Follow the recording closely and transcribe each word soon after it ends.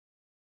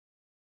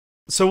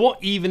So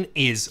what even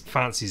is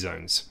Fancy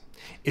Zones?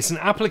 It's an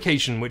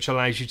application which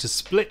allows you to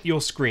split your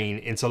screen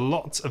into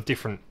lots of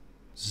different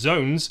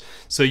zones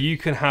so you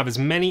can have as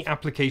many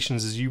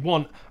applications as you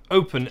want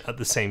open at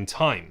the same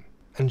time.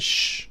 And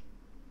shh,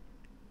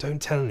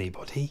 don't tell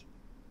anybody,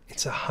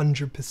 it's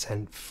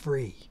 100%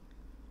 free.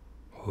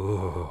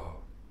 Ooh.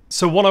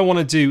 So what I want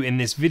to do in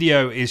this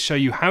video is show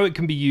you how it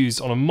can be used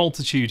on a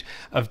multitude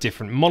of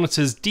different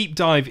monitors, deep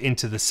dive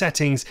into the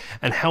settings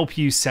and help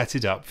you set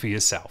it up for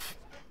yourself.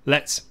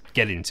 Let's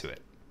get into it.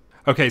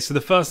 Okay, so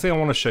the first thing I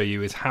want to show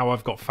you is how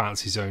I've got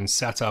Fancy Zones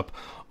set up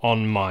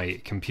on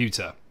my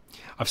computer.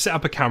 I've set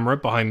up a camera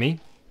behind me.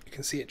 You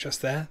can see it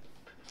just there.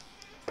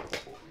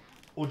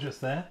 Or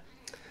just there.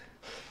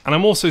 And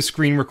I'm also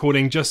screen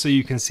recording just so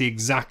you can see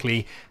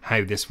exactly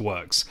how this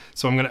works.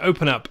 So I'm going to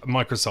open up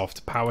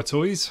Microsoft Power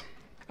Toys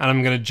and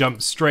I'm going to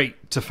jump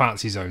straight to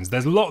Fancy Zones.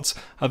 There's lots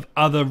of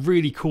other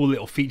really cool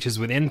little features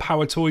within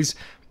Power Toys,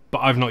 but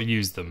I've not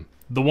used them.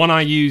 The one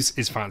I use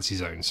is Fancy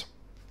Zones.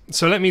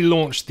 So let me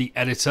launch the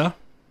editor.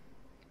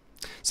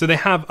 So they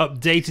have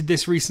updated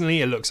this recently.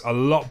 It looks a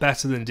lot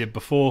better than it did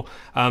before,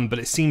 but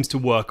it seems to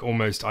work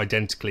almost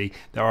identically.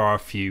 There are a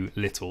few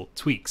little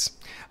tweaks.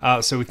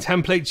 So with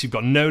templates, you've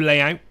got no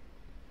layout.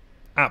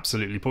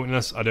 Absolutely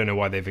pointless. I don't know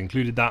why they've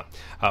included that.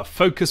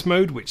 Focus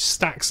mode, which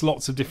stacks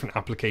lots of different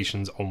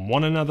applications on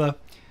one another.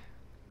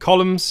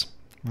 Columns,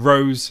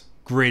 rows,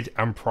 grid,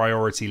 and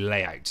priority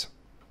layout.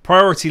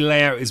 Priority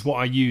layout is what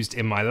I used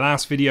in my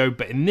last video,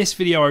 but in this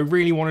video I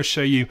really want to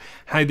show you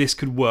how this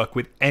could work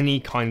with any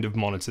kind of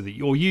monitor that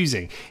you're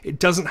using. It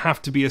doesn't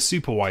have to be a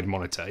super wide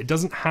monitor. It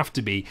doesn't have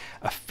to be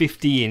a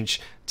 50-inch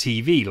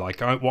TV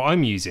like what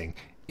I'm using.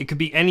 It could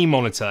be any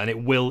monitor and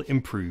it will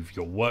improve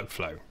your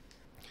workflow.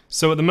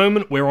 So at the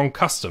moment we're on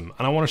custom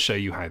and I want to show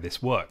you how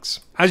this works.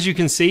 As you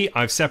can see,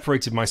 I've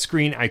separated my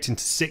screen out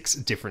into 6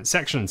 different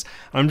sections.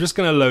 I'm just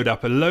going to load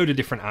up a load of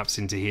different apps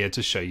into here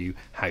to show you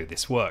how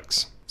this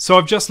works. So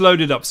I've just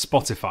loaded up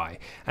Spotify,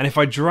 and if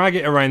I drag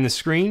it around the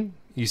screen,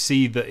 you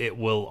see that it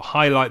will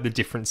highlight the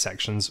different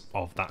sections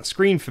of that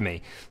screen for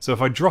me. So if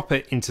I drop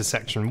it into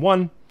section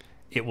 1,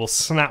 it will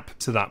snap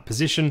to that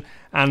position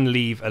and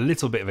leave a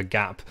little bit of a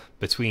gap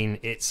between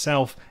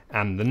itself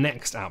and the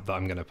next app that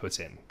I'm going to put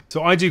in.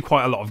 So I do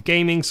quite a lot of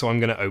gaming, so I'm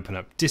going to open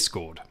up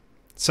Discord.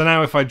 So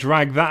now if I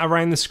drag that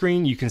around the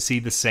screen, you can see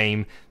the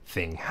same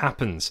thing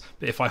happens.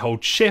 But if I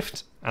hold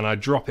Shift and I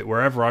drop it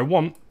wherever I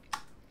want,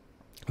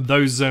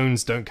 those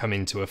zones don't come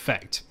into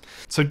effect.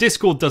 So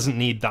Discord doesn't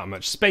need that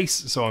much space,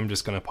 so I'm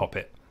just going to pop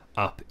it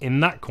up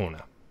in that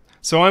corner.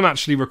 So I'm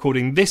actually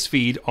recording this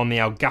feed on the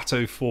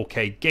Elgato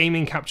 4K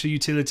gaming capture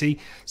utility,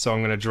 so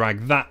I'm going to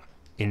drag that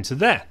into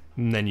there,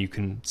 and then you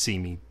can see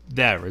me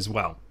there as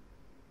well.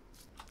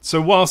 So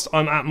whilst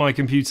I'm at my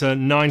computer,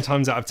 9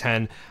 times out of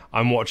 10,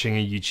 I'm watching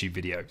a YouTube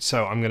video.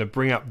 So I'm going to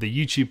bring up the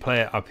YouTube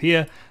player up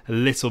here, a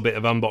little bit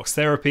of unbox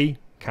therapy,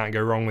 can't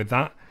go wrong with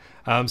that.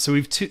 So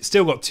we've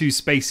still got 2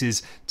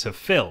 spaces to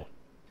fill.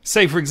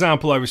 Say for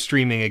example I was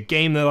streaming a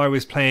game that I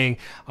was playing,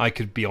 I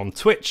could be on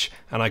Twitch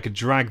and I could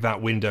drag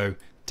that window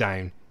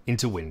down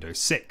into Windows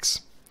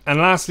 6. And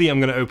lastly I'm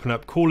going to open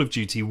up Call of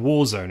Duty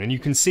Warzone and you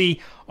can see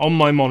on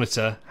my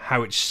monitor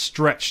how it's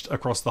stretched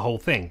across the whole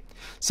thing.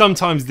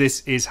 Sometimes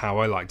this is how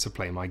I like to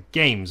play my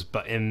games,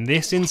 but in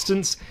this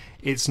instance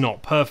it's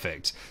not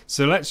perfect.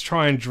 So let's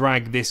try and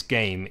drag this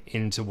game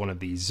into one of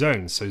these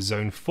zones. So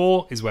zone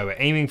 4 is where we're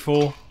aiming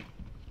for.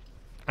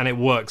 And it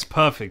works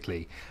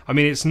perfectly. I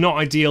mean, it's not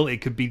ideal.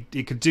 It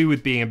could do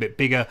with being a bit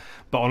bigger,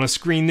 but on a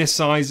screen this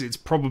size, it's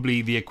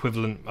probably the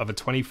equivalent of a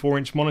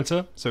 24-inch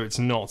monitor, so it's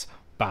not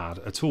bad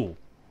at all.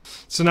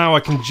 So now I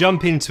can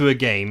jump into a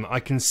game. I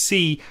can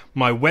see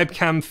my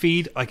webcam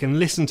feed. I can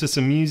listen to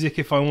some music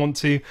if I want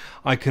to.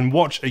 I can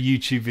watch a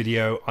YouTube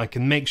video. I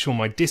can make sure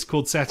my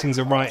Discord settings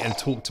are right and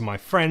talk to my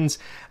friends.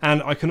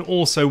 And I can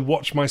also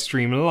watch my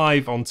stream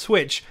live on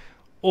Twitch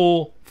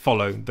or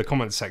follow the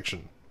comment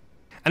section.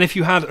 And if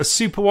you had a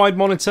super wide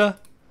monitor,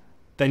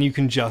 then you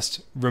can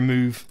just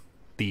remove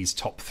these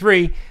top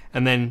 3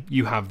 and then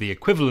you have the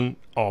equivalent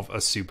of a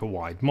super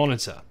wide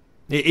monitor.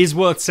 It is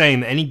worth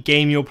saying that any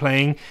game you're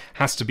playing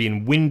has to be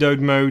in windowed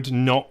mode,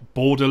 not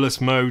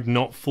borderless mode,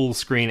 not full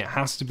screen. It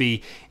has to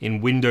be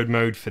in windowed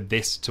mode for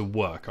this to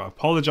work. I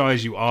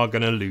apologize, you are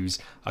going to lose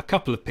a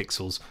couple of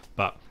pixels,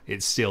 but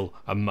it's still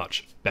a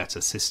much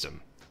better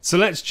system. So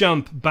let's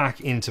jump back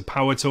into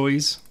Power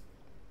Toys.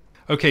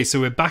 Okay, so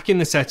we're back in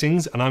the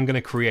settings and I'm going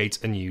to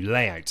create a new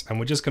layout and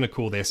we're just going to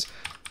call this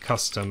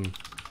Custom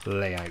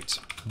Layout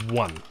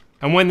 1.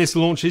 And when this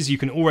launches, you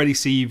can already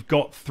see you've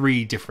got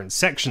 3 different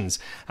sections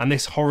and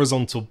this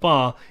horizontal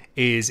bar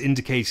is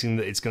indicating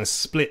that it's going to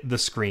split the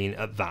screen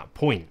at that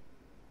point.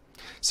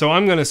 So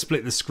I'm going to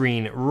split the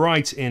screen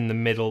right in the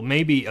middle,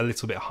 maybe a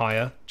little bit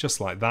higher, just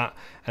like that.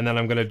 And then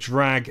I'm going to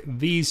drag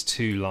these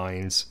 2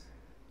 lines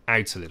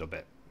out a little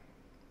bit.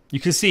 You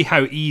can see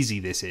how easy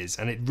this is,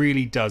 and it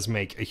really does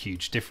make a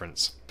huge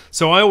difference.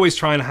 So I always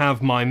try and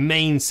have my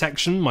main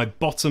section, my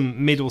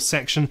bottom middle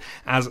section,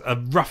 as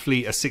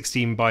roughly a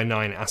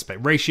 16:9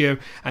 aspect ratio,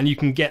 and you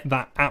can get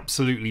that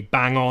absolutely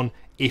bang on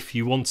if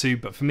you want to,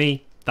 but for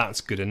me,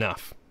 that's good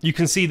enough. You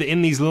can see that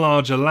in these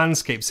larger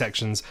landscape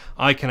sections,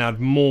 I can add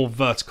more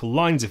vertical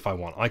lines if I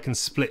want. I can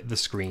split the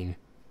screen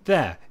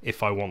there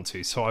if I want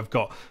to. So I've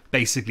got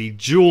basically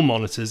dual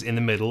monitors in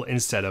the middle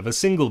instead of a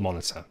single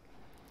monitor.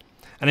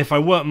 And if I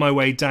work my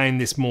way down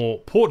this more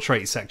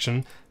portrait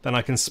section, then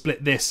I can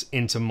split this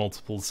into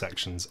multiple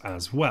sections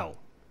as well.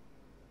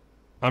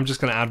 I'm just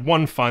going to add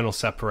one final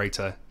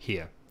separator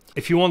here.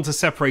 If you want to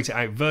separate it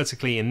out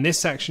vertically in this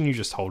section, you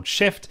just hold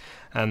Shift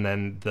and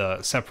then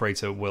the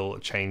separator will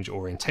change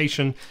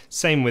orientation.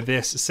 Same with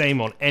this,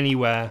 same on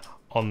anywhere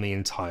on the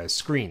entire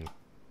screen.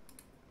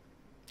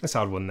 Let's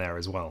add one there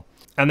as well.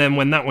 And then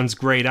when that one's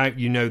grayed out,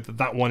 you know that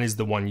that one is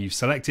the one you've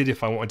selected.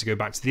 If I wanted to go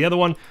back to the other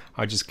one,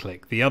 I just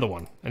click the other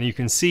one. And you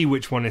can see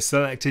which one is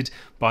selected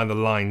by the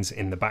lines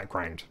in the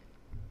background.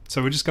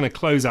 So we're just going to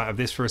close out of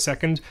this for a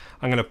second.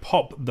 I'm going to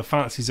pop the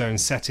Fancy Zone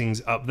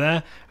settings up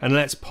there, and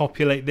let's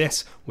populate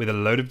this with a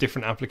load of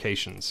different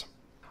applications.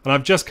 And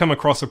I've just come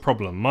across a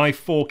problem. My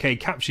 4K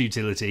capture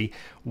utility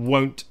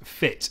won't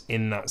fit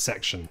in that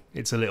section.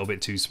 It's a little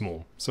bit too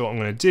small. So what I'm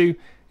going to do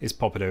is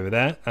pop it over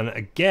there, and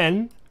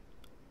again,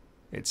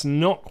 it's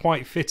not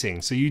quite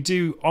fitting. So you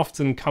do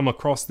often come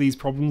across these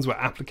problems where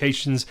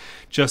applications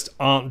just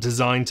aren't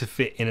designed to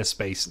fit in a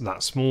space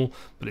that small,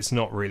 but it's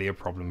not really a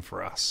problem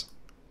for us.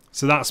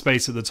 So that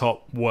space at the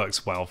top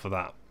works well for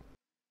that.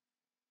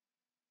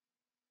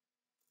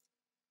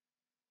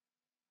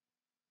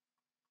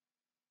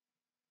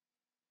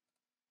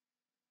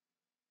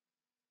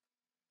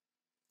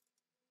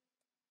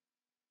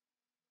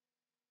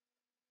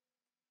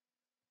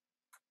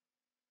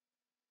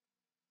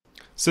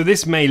 So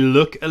this may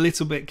look a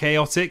little bit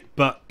chaotic,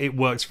 but it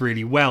works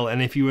really well.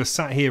 And if you were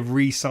sat here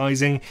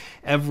resizing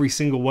every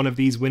single one of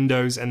these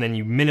windows and then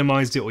you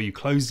minimized it or you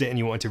closed it and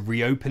you wanted to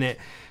reopen it,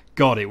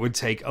 God, it would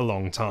take a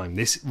long time.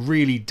 This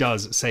really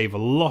does save a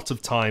lot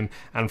of time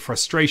and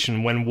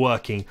frustration when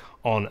working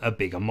on a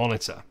bigger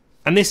monitor.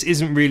 And this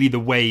isn't really the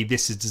way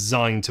this is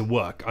designed to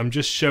work. I'm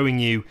just showing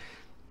you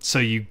so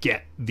you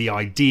get the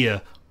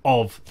idea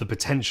of the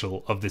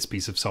potential of this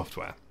piece of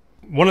software.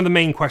 One of the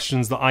main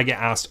questions that I get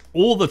asked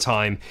all the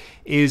time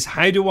is,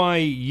 how do I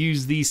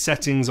use these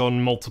settings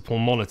on multiple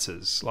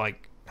monitors?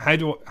 Like, how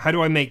do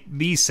I make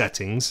these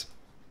settings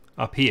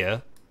up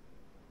here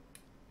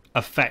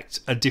affect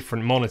a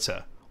different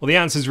monitor? Well, the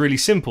answer is really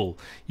simple.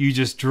 You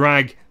just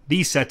drag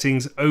these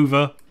settings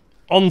over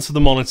onto the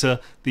monitor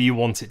that you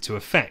want it to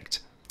affect.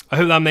 I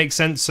hope that makes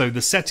sense. So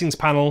the settings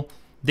panel,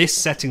 this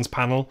settings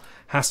panel,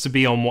 has to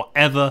be on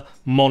whatever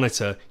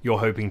monitor you're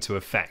hoping to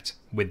affect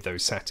with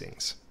those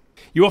settings.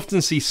 You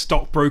often see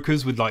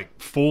stockbrokers with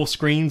like 4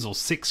 screens or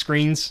 6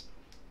 screens.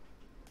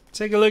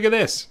 Take a look at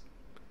this.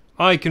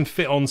 I can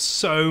fit on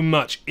so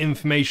much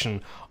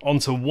information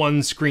onto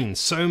one screen,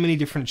 so many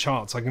different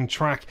charts. I can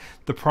track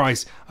the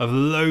price of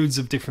loads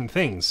of different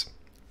things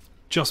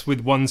just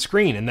with one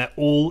screen, and they're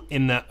all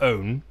in their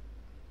own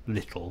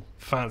little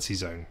fancy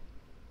zone.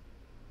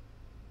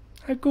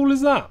 How cool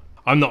is that?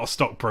 I'm not a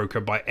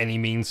stockbroker by any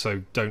means,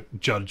 so don't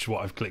judge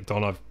what I've clicked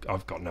on.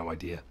 I've got no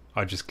idea.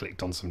 I just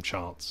clicked on some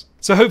charts.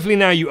 So hopefully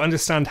now you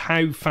understand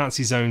how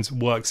Fancy Zones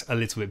works a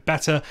little bit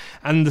better,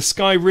 and the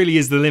sky really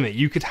is the limit.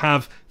 You could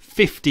have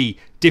 50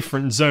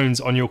 different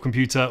zones on your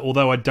computer,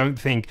 although I don't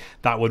think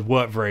that would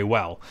work very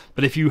well.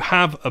 But if you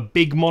have a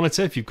big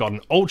monitor, if you've got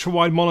an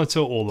ultra-wide monitor,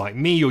 or like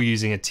me, you're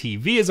using a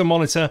TV as a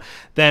monitor,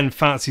 then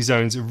Fancy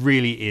Zones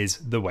really is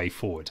the way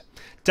forward.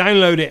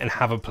 Download it and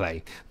have a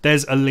play.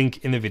 There's a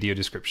link in the video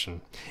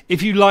description.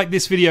 If you like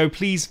this video,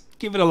 please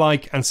give it a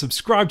like and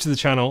subscribe to the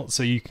channel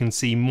so you can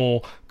see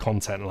more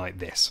content like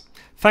this.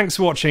 Thanks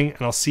for watching,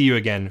 and I'll see you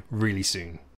again really soon.